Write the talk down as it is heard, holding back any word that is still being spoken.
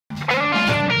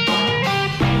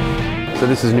So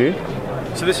this is new?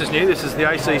 So this is new. This is the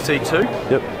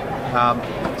ACC2. Yep.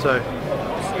 So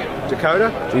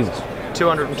decoder. Jesus.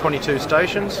 222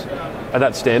 stations. And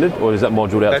that's standard, or is that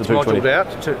moduled out That's to 220? moduled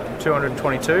out to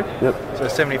 222. Yep. So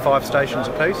 75 stations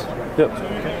a piece. Yep.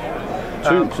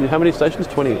 How many stations?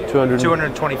 200?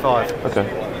 225. Okay.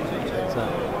 So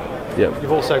Yep.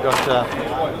 you've also got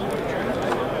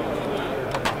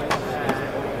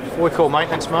what we call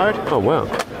maintenance mode. Oh, wow.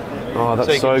 Oh,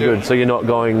 that's So you can good. So you're not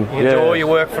going... You can do all your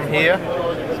work from here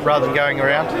rather than going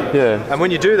around. Yeah. And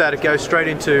when you do that, it goes straight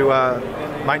into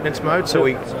maintenance mode, so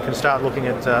we can start looking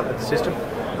at the system.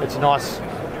 It's a nice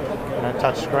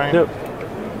touch screen. Yep.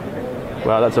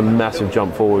 Wow, that's a massive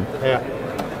jump forward. Yeah.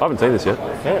 I haven't seen this yet.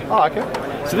 Yeah. Oh, okay.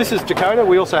 So this is decoder.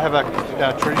 We also have a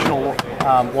traditional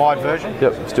wide version.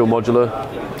 Yep, still modular.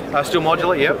 Still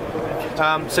modular, yep.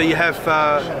 So you have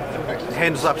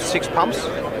handles up to 6 pumps.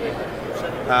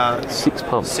 6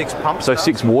 pumps. 6 pumps. So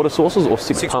 6 water sources or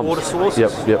 6 6 pumps? water sources.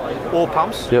 Yep, yep. All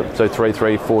pumps. Yep, so 3,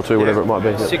 3, 4, 2, whatever it might be.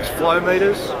 Yep. 6 flow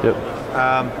meters. Yep.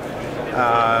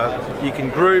 You can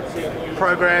group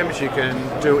programs, you can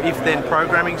do if-then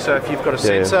programming, so if you've got a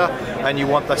sensor and you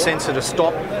want the sensor to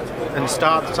stop and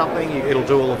start something, it'll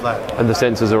do all of that. And the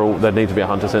sensors are all, they need to be a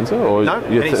Hunter sensor? Or No,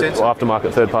 any sensor. Or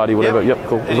aftermarket, third party, whatever? Yep,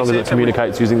 cool. As long as it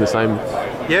communicates using the same...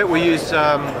 Yeah, we use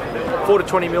 4 to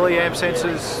 20 milliamp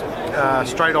sensors,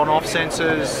 straight on off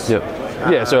sensors. Yep.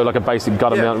 Yeah, so like a basic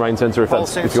gutter mount rain sensor if you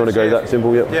want to go that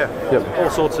simple, yep. Yeah, yep. All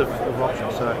sorts of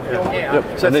options. So,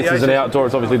 Yep. So and this is an outdoor,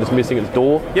 it's obviously just missing its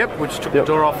door. Yep, we just took the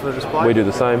door off the display. We do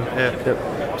the same. Yeah.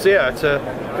 Yep. So yeah, it's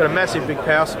got a massive big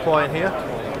power supply in here.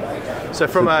 So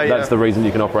from that's the reason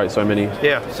you can operate so many.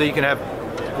 Yeah, so you can have,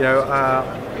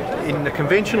 in the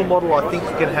conventional model, I think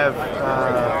you can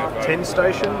have 10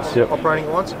 stations operating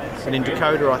at once, and in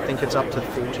decoder, I think it's up to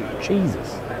 40.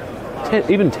 Jesus.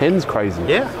 Even 10's crazy.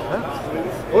 Yeah.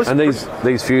 Well, and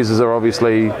these fuses are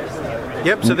obviously...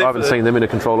 Yep. So I haven't seen them in a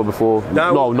controller before.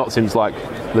 No, not since like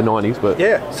the 90s, but...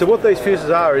 Yeah, so what these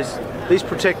fuses are is these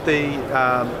protect the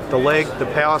leg, the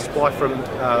power supply from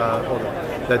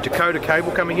the decoder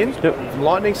cable coming in from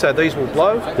lightning, so these will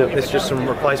blow. There's just some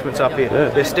replacements up here.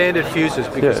 They're standard fuses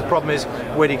because the problem is,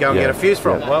 where do you go and get a fuse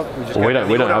from? Well, we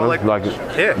don't have them.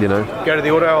 Go to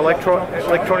the auto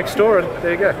electronic store and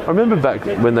there you go. I remember back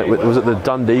when was it the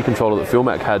Dundee controller that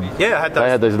Philmac had? Yeah, I had those. They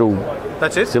had those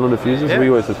little cylinder fuses. Yeah. We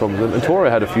always had problems with them. And Toro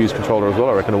had a fuse controller as well,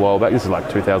 I reckon, a while back. This is like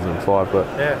 2005, but...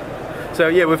 Yeah. So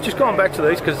yeah, we've just gone back to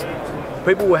these because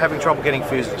people were having trouble getting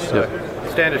fuses. So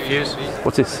standard fuse.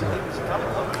 What's this?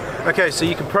 Okay, so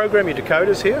you can program your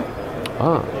decoders here.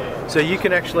 Ah. So you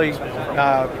can actually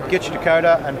get your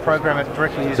decoder and program it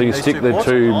directly using So you these stick the ports.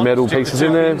 two metal pieces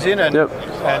in there?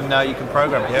 And you can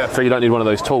program it, So you don't need one of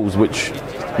those tools, which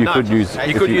you could use...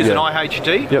 You could use an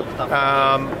IHD,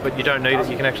 but you don't need it.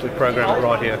 You can actually program it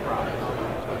right here.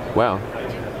 Wow.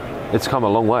 It's come a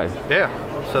long way. Yeah,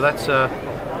 so that's the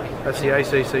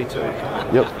ACC2.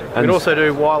 Yep. You And can also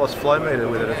do wireless flow meter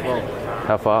with it as well.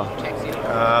 How far?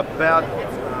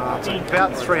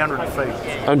 About 300 feet.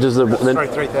 And does the...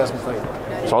 3,000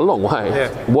 feet. So a long way. Yeah.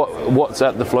 What's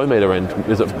at the flow meter end?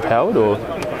 Is it powered or?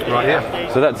 Right here.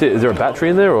 So that's it. Is there a battery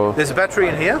in there or? There's a battery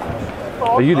in here.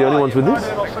 Are you the only ones with this?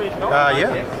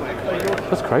 Yeah.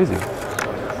 That's crazy.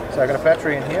 So I've got a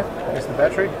battery in here. There's the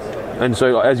battery. And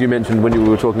so, as you mentioned when you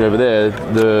were talking over there,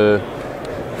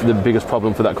 the biggest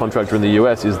problem for that contractor in the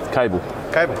US is the cable.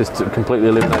 This completely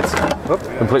eliminates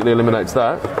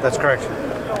that. That's correct.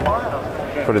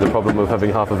 Probably the problem of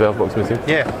having half a valve box missing.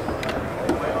 Yeah.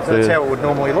 So that's how it would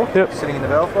normally look, sitting in the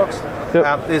valve box.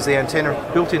 There's the antenna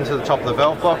built into the top of the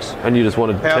valve box. And you just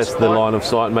want to test the line of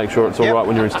sight and make sure it's all right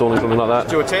when you're installing something like that?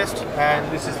 Do a test,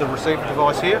 and this is the receiver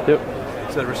device here. Yep.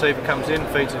 So the receiver comes in,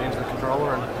 feeds it into the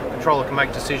controller, and the controller can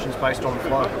make decisions based on the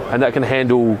flow. And that can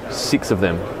handle 6 of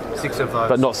them? 6 of those.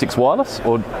 But not 6 wireless?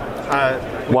 Or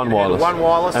one wireless? One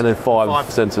wireless. And then 5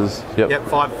 sensors? Yep,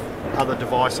 5 other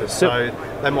devices. So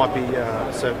they might be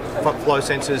flow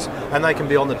sensors, and they can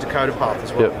be on the decoder path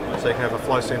as well. So you can have a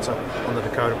flow sensor on the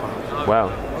decoder path. Wow.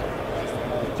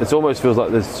 It almost feels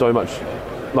like there's so much,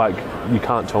 like you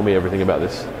can't tell me everything about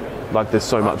this. Like there's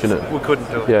so much in it. We couldn't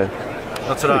do it. Yeah.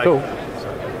 Not today. Pretty cool.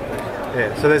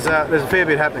 So there's a fair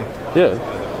bit happening. Yeah.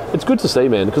 It's good to see,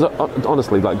 man, because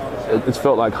honestly, like, it's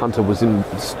felt like Hunter was in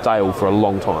stale for a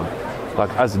long time, like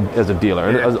as a dealer,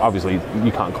 and obviously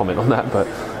you can't comment on that, but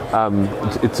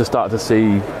it's to start to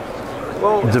see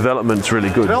development's really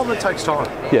good. Development takes time.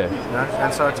 Yeah.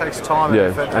 And so it takes time and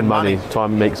effort and money.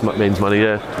 Time means money.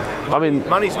 Yeah. I mean,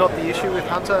 money's not the issue with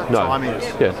Hunter. No. Time is.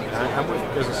 Yeah.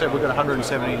 And as I said, we've got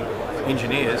 170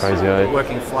 engineers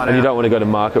working flat out. And you don't want to go to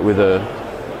market with a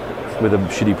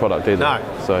shitty product either. No.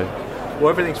 So Well,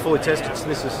 everything's fully tested. So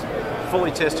this is fully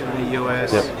tested in the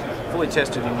US, fully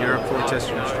tested in Europe, fully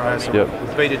tested in Australia. So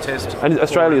we beta test. And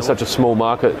Australia is such a small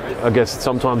market. I guess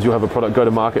sometimes you have a product go to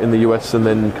market in the US and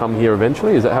then come here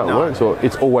eventually. Is that how it works, or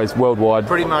it's always worldwide?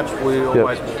 Pretty much, we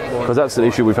always. Because that's the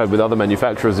issue we've had with other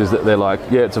manufacturers, is that they're like,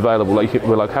 yeah, it's available. Like,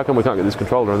 we're like, how come we can't get this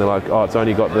controller? And they're like, oh, it's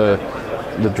only got the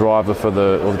driver for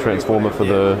or the transformer for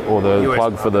or the US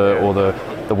plug for or the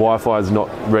Wi-Fi is not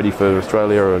ready for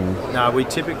Australia. And no, we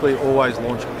typically always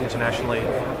launch internationally.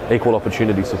 Equal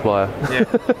opportunity supplier. Yeah.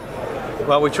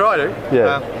 Well, we try to.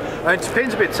 Yeah. And it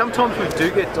depends a bit. Sometimes we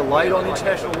do get delayed on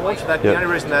international launch. The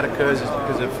only reason that occurs is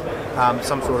because of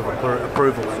some sort of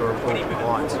approvals or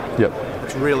compliance. Yep.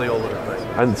 It's really all that it is.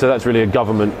 And so that's really a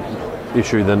government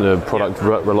issue than a product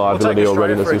reliability or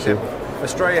readiness issue.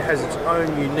 Australia has its own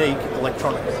unique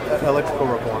electrical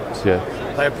requirements. Yeah.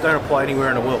 They don't apply anywhere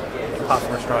in the world apart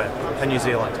from Australia and New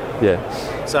Zealand.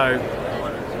 Yeah. So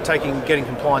getting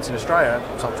compliance in Australia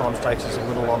sometimes takes us a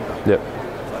little longer. Yep.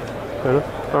 Fair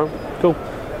enough. All right. Cool.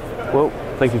 Well,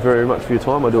 thank you very much for your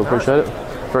time. I do appreciate it.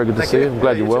 Very good to see you. I'm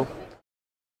glad you're well.